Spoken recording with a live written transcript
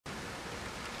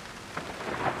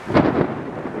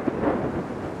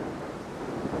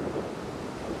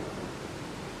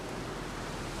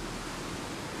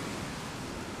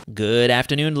Good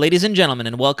afternoon, ladies and gentlemen,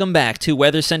 and welcome back to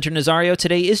Weather Center Nazario.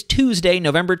 Today is Tuesday,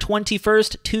 November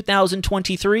 21st,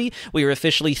 2023. We are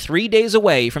officially 3 days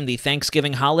away from the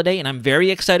Thanksgiving holiday, and I'm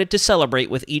very excited to celebrate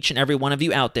with each and every one of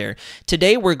you out there.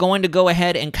 Today, we're going to go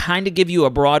ahead and kind of give you a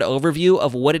broad overview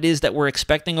of what it is that we're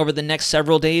expecting over the next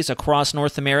several days across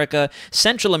North America,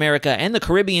 Central America, and the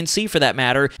Caribbean Sea for that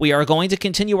matter. We are going to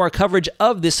continue our coverage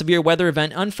of this severe weather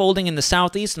event unfolding in the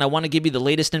southeast, and I want to give you the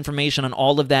latest information on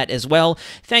all of that as well.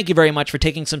 Thank you very much for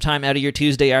taking some time out of your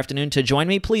Tuesday afternoon to join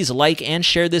me. Please like and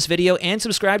share this video and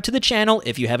subscribe to the channel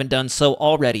if you haven't done so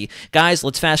already. Guys,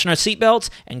 let's fasten our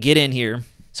seatbelts and get in here.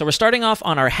 So we're starting off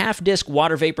on our half-disc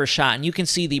water vapor shot, and you can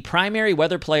see the primary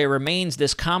weather player remains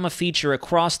this comma feature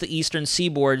across the eastern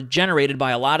seaboard generated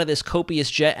by a lot of this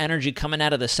copious jet energy coming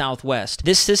out of the southwest.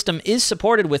 This system is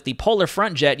supported with the polar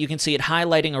front jet. You can see it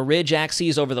highlighting a ridge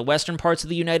axis over the western parts of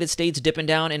the United States, dipping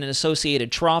down in an associated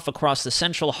trough across the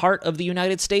central heart of the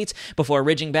United States before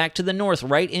ridging back to the north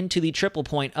right into the triple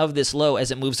point of this low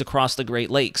as it moves across the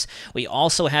Great Lakes. We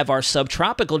also have our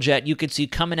subtropical jet you can see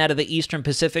coming out of the eastern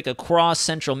Pacific across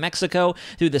central Mexico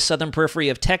through the southern periphery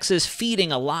of Texas,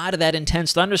 feeding a lot of that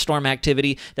intense thunderstorm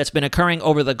activity that's been occurring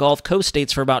over the Gulf Coast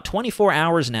states for about 24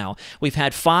 hours now. We've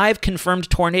had 5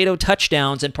 confirmed tornado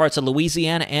touchdowns in parts of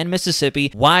Louisiana and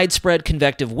Mississippi, widespread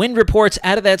convective wind reports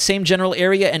out of that same general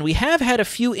area, and we have had a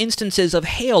few instances of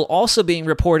hail also being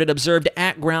reported observed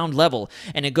at ground level.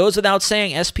 And it goes without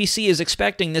saying, SPC is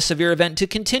expecting this severe event to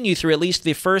continue through at least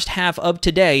the first half of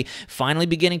today, finally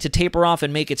beginning to taper off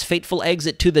and make its fateful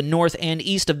exit to the north and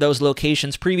east of those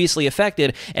locations previously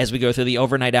affected as we go through the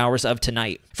overnight hours of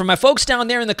tonight. For my folks down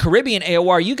there in the Caribbean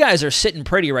AOR, you guys are sitting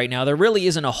pretty right now. There really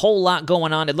isn't a whole lot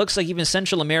going on. It looks like even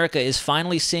Central America is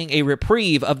finally seeing a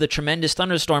reprieve of the tremendous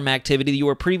thunderstorm activity you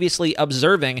were previously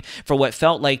observing for what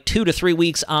felt like 2 to 3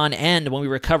 weeks on end when we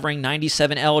were covering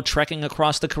 97L, trekking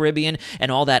across the Caribbean, and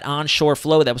all that onshore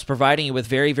flow that was providing you with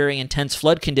very, very intense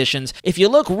flood conditions. If you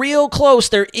look real close,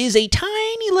 there is a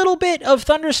tiny little bit of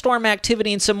thunderstorm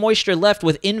activity and some moisture left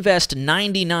with Invest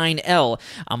 99L.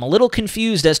 I'm a little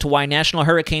confused as to why National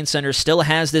Hurricane Center still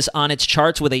has this on its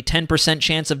charts with a 10%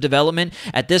 chance of development.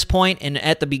 At this point and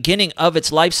at the beginning of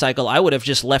its life cycle, I would have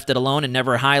just left it alone and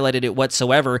never highlighted it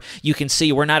whatsoever. You can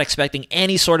see we're not expecting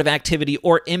any sort of activity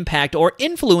or impact or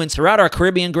influence throughout our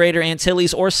Caribbean, Greater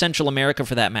Antilles, or Central America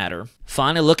for that matter.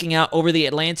 Finally, looking out over the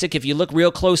Atlantic, if you look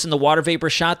real close in the water vapor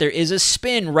shot, there is a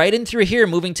spin right in through here,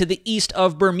 moving to the east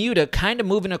of Bermuda, kind of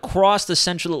moving across the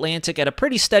central Atlantic at a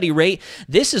pretty steady rate.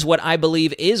 This is what I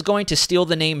believe is going to steal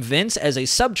the name Vince as a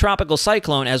subtropical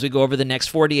cyclone as we go over the next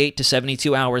 48 to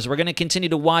 72 hours. We're going to continue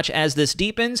to watch as this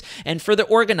deepens and further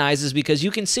organizes because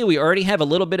you can see we already have a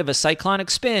little bit of a cyclonic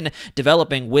spin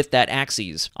developing with that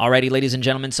axis. Alrighty, ladies and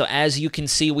gentlemen, so as you can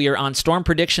see, we are on Storm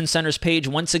Prediction Center's page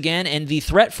once again, and the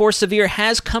threat for severe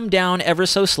has come down ever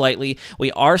so slightly.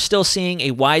 We are still seeing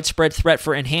a widespread threat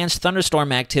for enhanced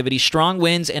thunderstorm activity, strong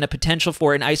winds, and a potential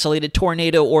for an isolated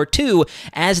tornado or two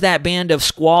as that band of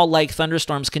squall-like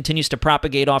thunderstorms continues to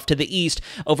propagate off to the east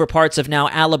over parts of now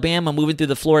Alabama, moving through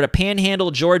the Florida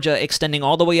Panhandle, Georgia, extending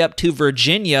all the way up to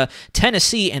Virginia,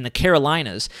 Tennessee, and the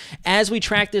Carolinas. As we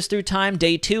track this through time,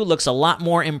 day 2 looks a lot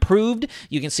more improved.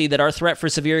 You can see that our threat for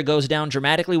severe goes down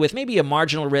dramatically with maybe a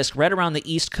marginal risk right around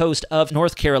the east coast of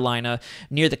North Carolina,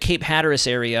 near the Cape Hatteras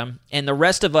area, and the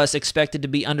rest of us expected to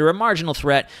be under a marginal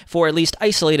threat for at least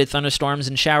isolated thunderstorms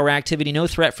and shower activity. No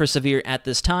threat for severe at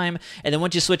this time. And then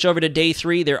once you switch over to day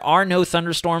 3, there are no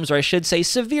thunderstorms, or I should say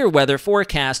severe weather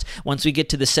forecast. Once we get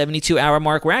to the 72-hour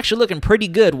mark, we're actually looking pretty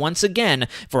good once again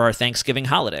for our Thanksgiving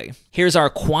holiday. Here's our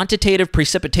quantitative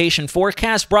precipitation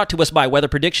forecast brought to us by Weather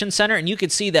Prediction Center, and you can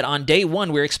see that on day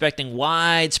 1, we're expecting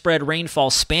widespread rainfall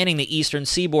spanning the eastern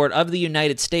seaboard of the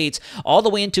United States, all the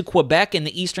way into Quebec and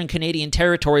the eastern Canadian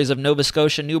territories of Nova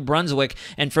Scotia, New Brunswick,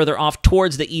 and further off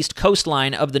towards the east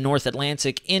coastline of the North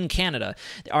Atlantic in Canada.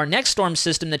 Our next storm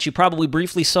system that you probably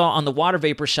briefly saw on the water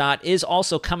vapor shot is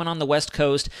also coming on the west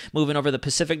coast, moving over the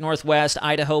Pacific Northwest,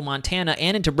 Idaho, Montana,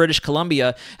 and into British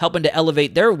Columbia, helping to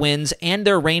elevate their winds and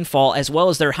their rainfall, as well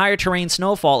as their higher terrain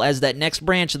snowfall as that next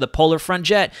branch of the polar front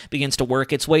jet begins to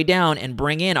work its way down and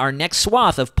bring in our next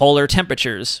swath of polar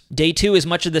temperatures. Day 2 is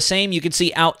much of the same. You can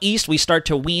see out east we start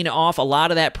to wean off a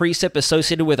lot of that precip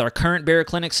associated with our current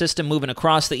baroclinic system moving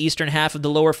across the eastern half of the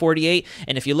lower 48,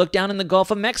 and if you look down down in the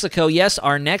Gulf of Mexico, yes,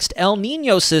 our next El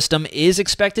Nino system is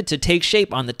expected to take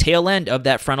shape on the tail end of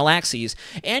that frontal axis.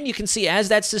 And you can see as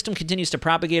that system continues to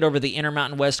propagate over the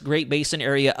Intermountain West Great Basin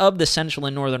area of the central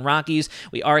and northern Rockies,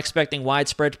 we are expecting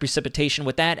widespread precipitation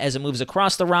with that as it moves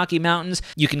across the Rocky Mountains.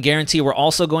 You can guarantee we're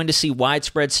also going to see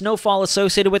widespread snowfall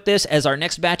associated with this as our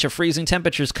next batch of freezing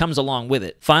temperatures comes along with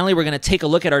it. Finally, we're going to take a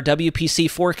look at our WPC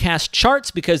forecast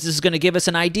charts because this is going to give us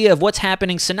an idea of what's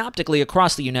happening synoptically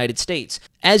across the United States.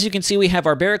 As you can see, we have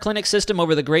our baroclinic system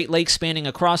over the Great Lakes spanning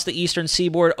across the eastern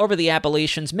seaboard, over the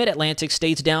Appalachians, mid-Atlantic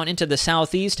states down into the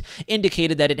southeast,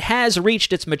 indicated that it has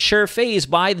reached its mature phase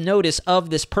by the notice of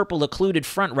this purple occluded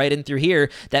front right in through here.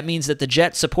 That means that the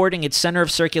jet supporting its center of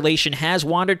circulation has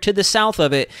wandered to the south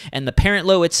of it, and the parent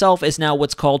low itself is now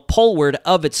what's called poleward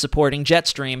of its supporting jet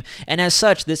stream, and as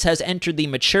such, this has entered the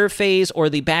mature phase or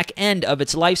the back end of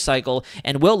its life cycle,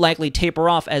 and will likely taper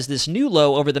off as this new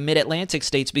low over the mid-Atlantic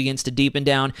states begins to deepen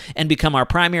down and become our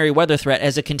primary weather threat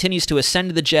as it continues to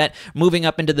ascend the jet, moving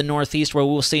up into the northeast where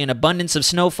we'll see an abundance of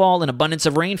snowfall and abundance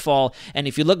of rainfall. And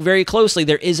if you look very closely,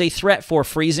 there is a threat for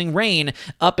freezing rain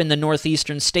up in the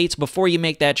northeastern states before you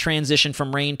make that transition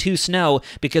from rain to snow,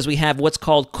 because we have what's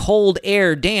called cold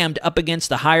air dammed up against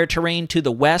the higher terrain to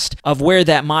the west of where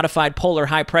that modified polar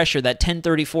high pressure, that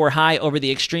 1034 high over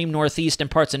the extreme northeast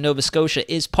and parts of Nova Scotia,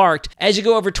 is parked. As you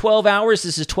go over 12 hours,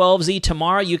 this is 12Z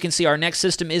tomorrow, you can see our next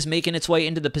system is making its way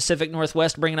into the Pacific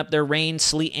Northwest, bringing up their rain,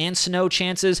 sleet, and snow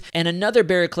chances, and another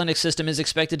baroclinic system is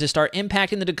expected to start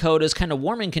impacting the Dakotas, kind of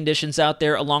warming conditions out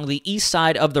there along the east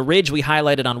side of the ridge we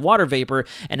highlighted on water vapor,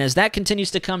 and as that continues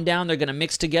to come down, they're going to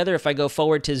mix together. If I go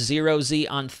forward to 0Z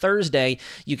on Thursday,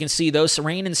 you can see those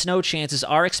rain and snow chances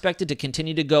are expected to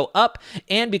continue to go up,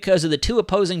 and because of the two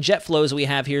opposing jet flows we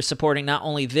have here supporting not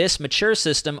only this mature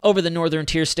system over the northern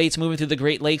tier states moving through the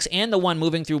Great Lakes and the one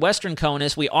moving through western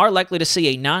Conus, we are likely to see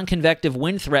a non-convective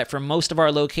wind threat from most of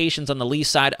our locations on the lee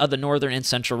side of the northern and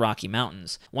central Rocky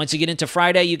Mountains. Once you get into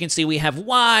Friday, you can see we have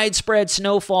widespread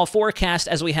snowfall forecast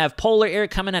as we have polar air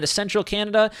coming out of central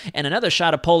Canada and another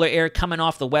shot of polar air coming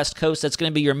off the west coast. That's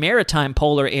going to be your maritime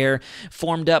polar air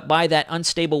formed up by that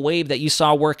unstable wave that you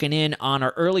saw working in on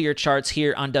our earlier charts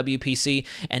here on WPC.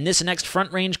 And this next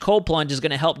front range cold plunge is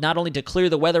going to help not only to clear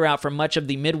the weather out from much of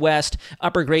the Midwest,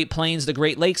 upper Great Plains, the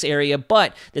Great Lakes area,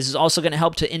 but this is also going to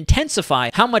help to intensify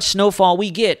how much snowfall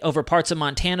we get over parts of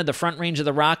Montana, the front range of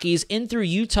the Rockies, in through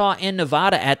Utah and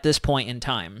Nevada at this point in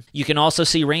time. You can also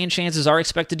see rain chances are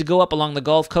expected to go up along the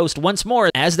Gulf Coast once more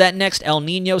as that next El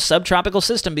Nino subtropical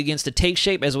system begins to take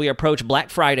shape as we approach Black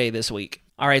Friday this week.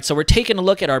 All right, so we're taking a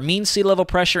look at our mean sea level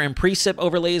pressure and precip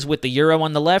overlays with the Euro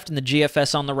on the left and the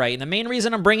GFS on the right. And the main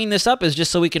reason I'm bringing this up is just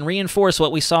so we can reinforce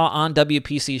what we saw on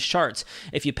WPC's charts.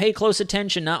 If you pay close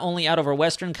attention, not only out over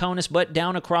western Conus, but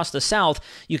down across the south,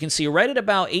 you can see right at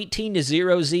about 18 to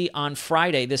 0Z on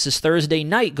Friday. This is Thursday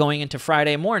night going into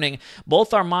Friday morning.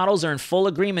 Both our models are in full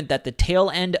agreement that the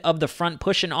tail end of the front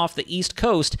pushing off the east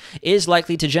coast is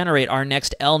likely to generate our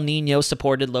next El Nino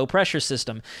supported low pressure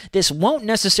system. This won't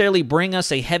necessarily bring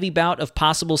us a heavy bout of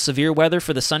possible severe weather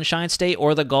for the Sunshine State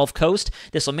or the Gulf Coast.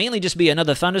 This will mainly just be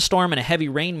another thunderstorm and a heavy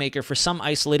rainmaker for some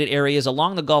isolated areas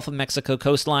along the Gulf of Mexico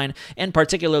coastline, and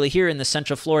particularly here in the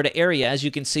Central Florida area. As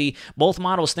you can see, both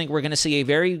models think we're going to see a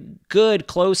very good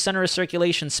closed center of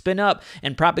circulation spin up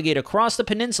and propagate across the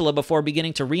peninsula before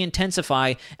beginning to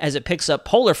re-intensify as it picks up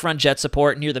polar front jet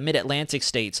support near the mid-Atlantic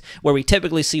states, where we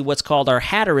typically see what's called our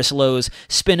Hatteras lows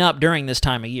spin up during this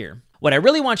time of year. What I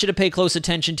really want you to pay close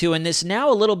attention to, and this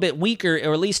now a little bit weaker,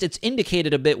 or at least it's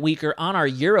indicated a bit weaker on our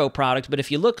Euro product, but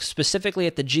if you look specifically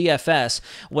at the GFS,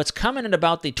 what's coming at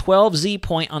about the 12Z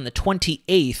point on the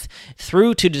 28th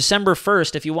through to December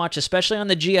 1st, if you watch especially on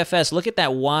the GFS, look at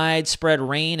that widespread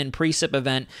rain and precip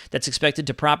event that's expected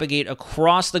to propagate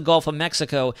across the Gulf of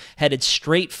Mexico, headed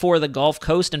straight for the Gulf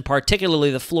Coast, and particularly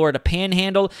the Florida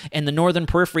Panhandle and the northern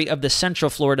periphery of the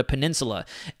Central Florida Peninsula.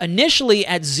 Initially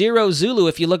at 0 Zulu,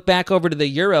 if you look back over to the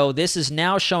Euro, this is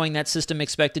now showing that system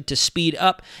expected to speed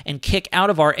up and kick out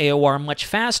of our AOR much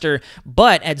faster,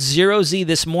 but at 0Z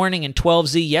this morning and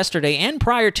 12Z yesterday, and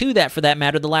prior to that for that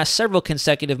matter, the last several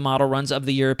consecutive model runs of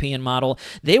the European model,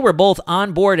 they were both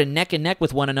on board and neck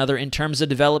with one another in terms of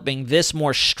developing this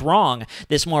more strong,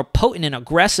 this more potent and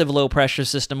aggressive low pressure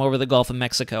system over the Gulf of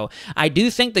Mexico. I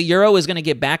do think the Euro is going to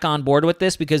get back on board with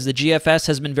this because the GFS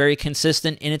has been very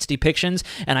consistent in its depictions,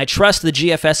 and I trust the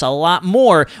GFS a lot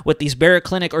more with these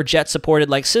baroclinic or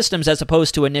jet-supported-like systems as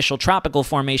opposed to initial tropical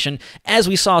formation, as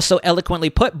we saw so eloquently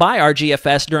put by our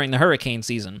GFS during the hurricane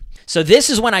season. So this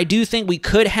is when I do think we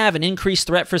could have an increased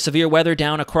threat for severe weather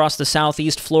down across the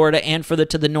southeast, Florida, and further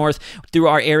to the north through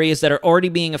our areas that are already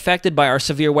being affected by our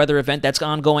severe weather event that's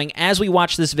ongoing as we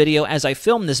watch this video, as I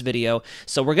film this video.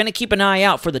 So we're going to keep an eye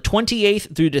out for the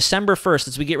 28th through December 1st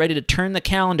as we get ready to turn the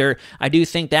calendar. I do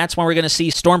think that's when we're going to see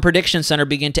Storm Prediction Center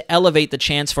begin to elevate the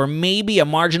chance for maybe a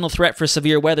marginal threat for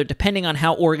severe weather, depending on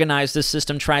how organized this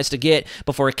system tries to get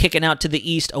before kicking out to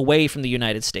the east away from the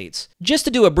United States. Just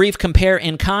to do a brief compare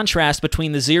and contrast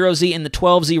between the 0Z and the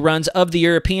 12Z runs of the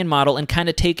European model and kind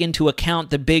of take into account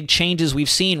the big changes we've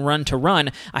seen run to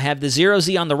run, I have the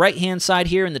 0Z on the right-hand side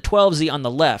here and the 12Z on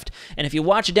the left. And if you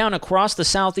watch down across the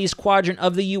southeast quadrant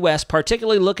of the U.S.,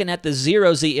 particularly looking at the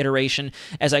 0Z iteration,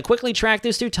 as I quickly track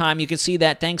this through time, you can see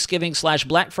that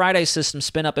Thanksgiving/Black Friday system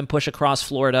spin up and push across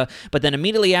Florida. But then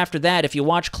immediately after that, if you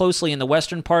watch closely in the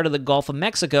western part of the Gulf of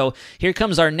Mexico, here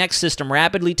comes our next system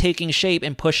rapidly taking shape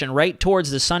and pushing right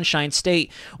towards the Sunshine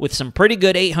State with some pretty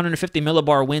good 850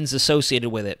 millibar winds associated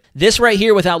with it. This right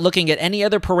here, without looking at any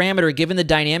other parameter, given the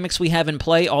dynamics we have in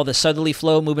play, all the southerly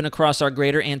flow moving across our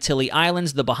greater Antilles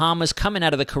Islands, the Bahamas coming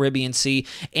out of the Caribbean Sea,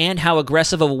 and how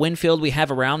aggressive of a wind field we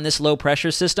have around this low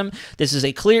pressure system, this is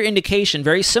a clear indication,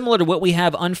 very similar to what we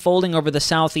have unfolding over the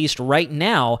southeast right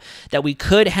now, that we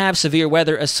could have severe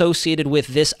weather associated with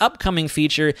this upcoming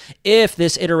feature if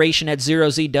this iteration at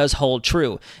 0Z does hold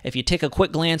true. If you take a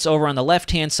quick glance over on the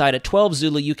left-hand side at 12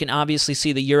 Zulu, you can obviously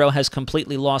see the Euro has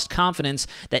completely lost confidence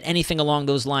that anything along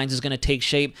those lines is going to take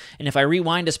shape. And if I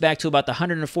rewind us back to about the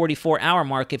 144-hour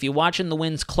mark, if you're watching the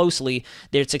winds closely,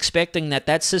 it's expecting that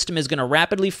that system is going to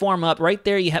rapidly form up. Right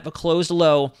there, you have a closed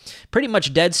low, pretty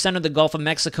much dead center of the Gulf of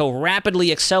Mexico,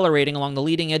 rapidly accelerating along the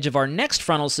leading edge of our next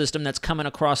frontal system that's coming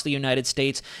across the United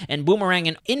States and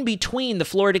boomeranging in between the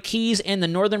Florida Keys and the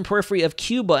northern periphery of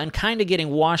Cuba and kind of getting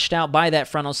washed out by that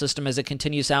frontal system as it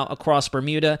continues out across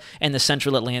Bermuda and the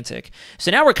central Atlantic.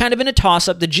 So now we're kind of in a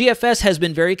toss-up. The GFS has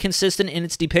been very consistent in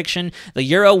its depiction. The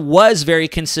Euro was very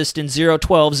consistent,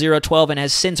 012, 012, and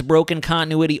has since broken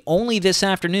continuity only this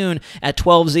afternoon at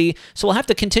 12Z. So we'll have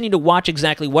to continue to watch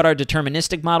exactly what our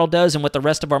deterministic model does and what the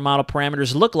rest of our model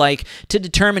parameters look like to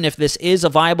determine if this is a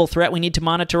viable threat we need to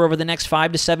monitor over the next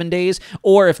 5 to 7 days,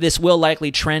 or if this will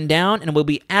likely trend down and we'll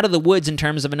be out of the woods in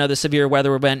terms of another severe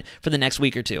weather event for the next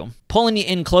week or two. Pulling you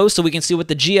in close so we can see what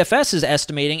the GFS is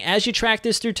estimating. As you track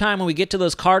this through time, when we get to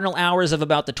those cardinal hours of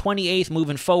about the 28th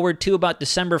moving forward to about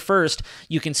December 1st,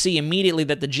 you can see immediately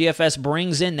that the GFS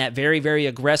brings in that very, very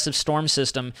aggressive storm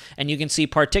system, and you can see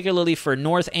particularly for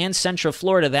North and Central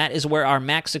Florida, that is where our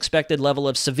max expected level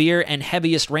of severe and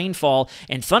heaviest rainfall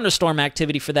and thunderstorm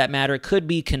activity for that matter could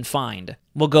be confined.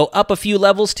 We'll go up a few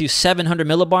levels to 700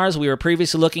 millibars. We were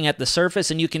previously looking at the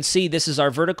surface, and you can see this is our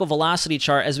vertical velocity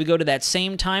chart as we go to that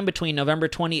same time between November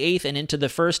 28th and into the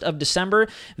 1st of December.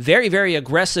 Very, very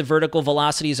aggressive vertical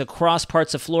velocities across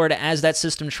parts of Florida as that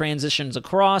system transitions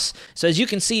across. So as you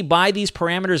can see by these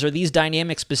parameters, or these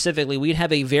dynamics specifically, we'd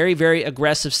have a very, very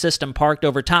aggressive system parked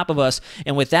over top of us,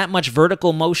 and with that much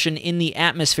vertical motion in the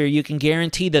atmosphere, you can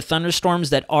guarantee the thunderstorms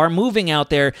that are moving out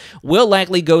there will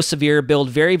likely go severe, build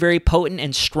very, very potent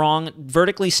and strong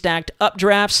vertically stacked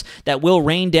updrafts that will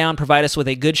rain down, provide us with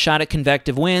a good shot at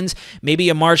convective winds, maybe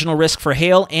a marginal risk for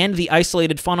hail, and the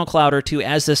isolated funnel cloud or two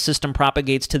as this system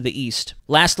propagates to the east.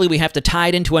 Lastly, we have to tie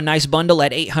it into a nice bundle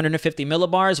at 850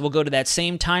 millibars. We'll go to that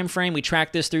same time frame. We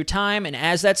track this through time, and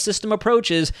as that system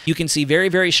approaches, you can see very,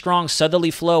 very strong southerly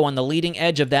flow on the leading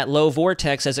edge of that low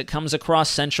vortex as it comes across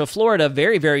central Florida.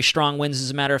 Very, very strong winds,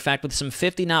 as a matter of fact, with some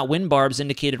 50-knot wind barbs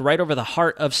indicated right over the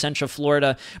heart of central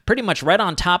Florida, pretty much right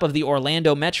on top of the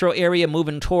Orlando metro area,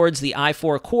 moving towards the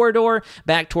I-4 corridor,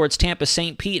 back towards Tampa,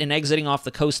 St. Pete, and exiting off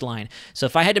the coastline. So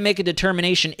if I had to make a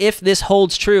determination, if this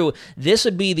holds true, this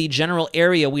would be the general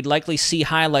area we'd likely see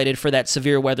highlighted for that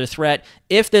severe weather threat.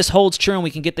 If this holds true and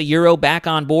we can get the Euro back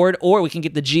on board, or we can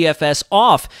get the GFS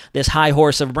off this high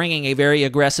horse of bringing a very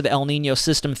aggressive El Nino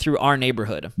system through our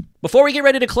neighborhood. Before we get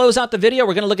ready to close out the video,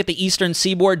 we're going to look at the Eastern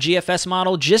Seaboard GFS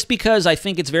model, just because I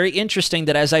think it's very interesting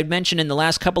that, as I mentioned in the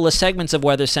last couple of segments of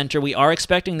Weather Center, we are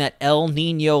expecting that El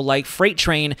Nino-like freight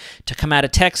train to come out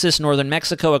of Texas, northern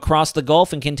Mexico, across the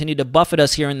Gulf, and continue to buffet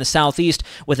us here in the southeast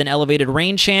with an elevated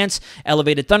rain chance,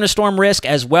 elevated thunderstorm risk,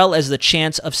 as well as the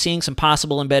chance of seeing some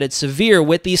possible embedded severe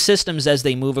with these systems as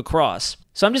they move across.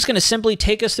 So I'm just going to simply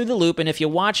take us through the loop, and if you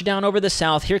watch down over the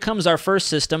south, here comes our first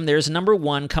system. There's number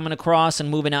 1 coming across and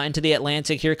moving out into the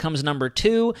Atlantic. Here comes number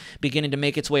 2, beginning to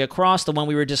make its way across, the one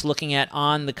we were just looking at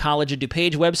on the College of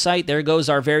DuPage website. There goes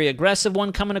our very aggressive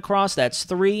one coming across. That's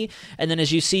 3. And then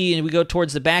as you see, and we go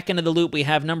towards the back end of the loop, we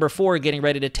have number 4 getting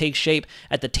ready to take shape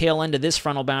at the tail end of this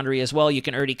frontal boundary as well. You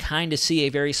can already kind of see a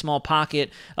very small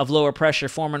pocket of lower pressure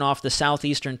forming off the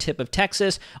southeastern tip of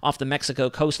Texas, off the Mexico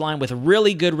coastline, with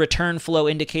really good return flow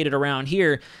indicated around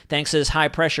here, thanks to this high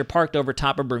pressure parked over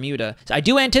top of Bermuda. So I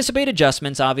do anticipate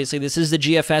adjustments, obviously. This is the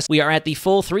GFS. We are at the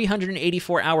full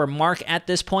 384-hour mark at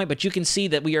this point, but you can see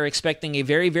that we are expecting a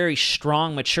very, very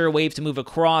strong, mature wave to move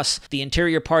across the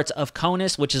interior parts of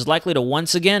CONUS, which is likely to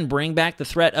once again bring back the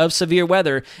threat of severe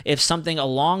weather if something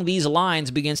along these lines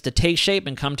begins to take shape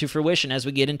and come to fruition as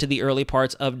we get into the early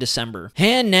parts of December.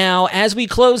 And now, as we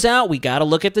close out, we got to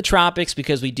look at the tropics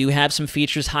because we do have some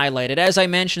features highlighted. As I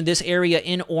mentioned, this area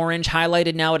in orange,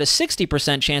 highlighted now at a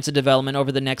 60% chance of development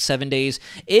over the next 7 days,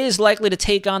 is likely to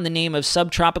take on the name of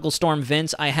Subtropical Storm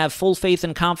Vince. I have full faith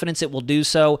and confidence it will do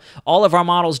so. All of our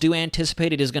models do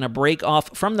anticipate it is going to break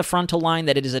off from the frontal line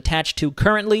that it is attached to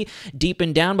currently,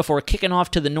 deepen down before kicking off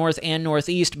to the north and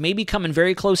northeast, maybe coming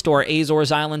very close to our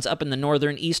Azores Islands up in the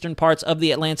northern eastern parts of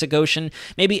the Atlantic Ocean,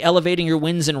 maybe elevating your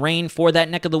winds and rain for that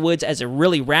neck of the woods as it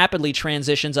really rapidly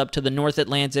transitions up to the North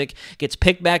Atlantic, gets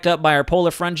picked back up by our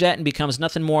polar front jet, and becomes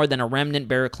nothing more than a remnant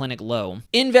baroclinic low.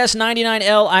 Invest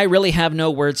 99L, I really have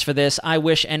no words for this. I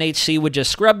wish NHC would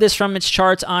just scrub this from its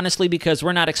charts, honestly, because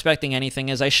we're not expecting anything.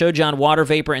 As I showed you on water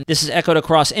vapor, and this is echoed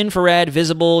across infrared,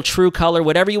 visible, true color,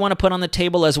 whatever you want to put on the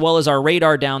table, as well as our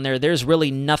radar down there, there's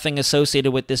really nothing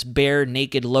associated with this bare,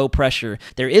 naked, low pressure.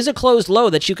 There is a closed low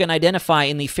that you can identify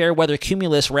in the fair weather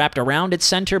cumulus wrapped around its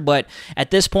center, but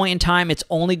at this point in time, it's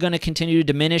only going to continue to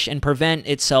diminish and prevent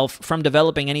itself from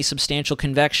developing any substantial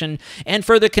convection and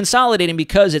further consolidating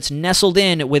because it's nestled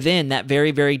in within that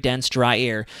very, very dense dry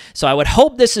air. So I would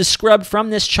hope this is scrubbed from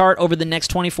this chart over the next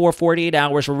 24, 48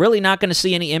 hours. We're really not going to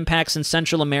see any impacts in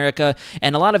Central America,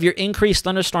 and a lot of your increased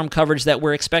thunderstorm coverage that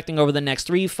we're expecting over the next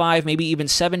 3, 5, maybe even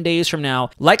 7 days from now,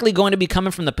 likely going to be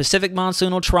coming from the Pacific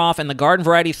monsoonal trough, and the garden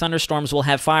variety thunderstorms will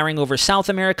have firing over South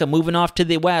America, moving off to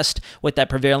the west with that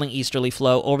prevailing easterly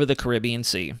flow over the Caribbean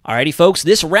Sea. Alrighty, folks,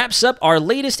 this wraps up our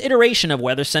latest iteration of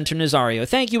Weather Center Nazario.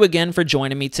 Thank you again for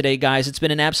joining me today, guys. It's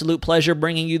been an absolute pleasure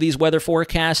bringing you these weather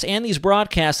forecasts and these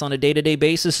broadcasts on a day-to-day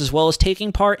basis, as well as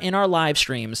taking part in our live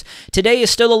streams. Today is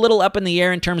still a little up in the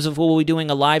air in terms of we'll be doing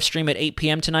a live stream at 8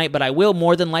 p.m. tonight, but I will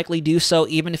more than likely do so,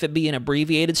 even if it be an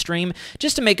abbreviated stream,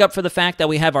 just to make up for the fact that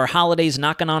we have our holidays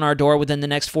knocking on our door within the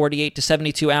next 48 to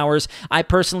 72 hours. I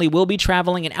personally will be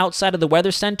traveling and outside of the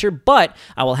weather center, but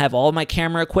I will have all of my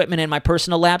camera equipment and my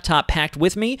personal laptop packed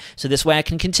with me, so this way I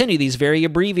can continue these very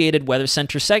abbreviated weather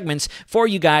center segments for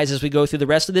you guys as we go through the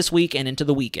rest of this week and into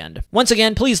the weekend. Once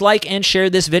again, please like and share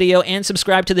this video and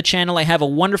subscribe to the channel. I have a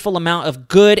wonderful amount of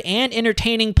good and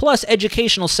entertaining plus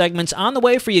educational segments on the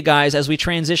way for you guys as we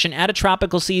transition out of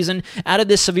tropical season, out of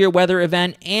this severe weather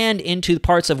event, and into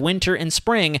parts of winter and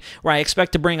spring, where I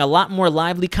expect to bring a lot more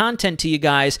lively content to you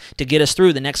guys to get us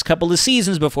through the next couple of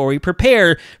seasons before we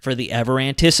prepare for the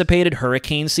ever-anticipated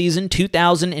hurricane season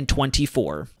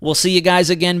 2024. We'll see you guys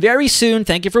again very soon.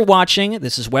 Thank you for watching.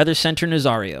 This is Weather Center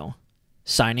Nazario,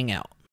 signing out.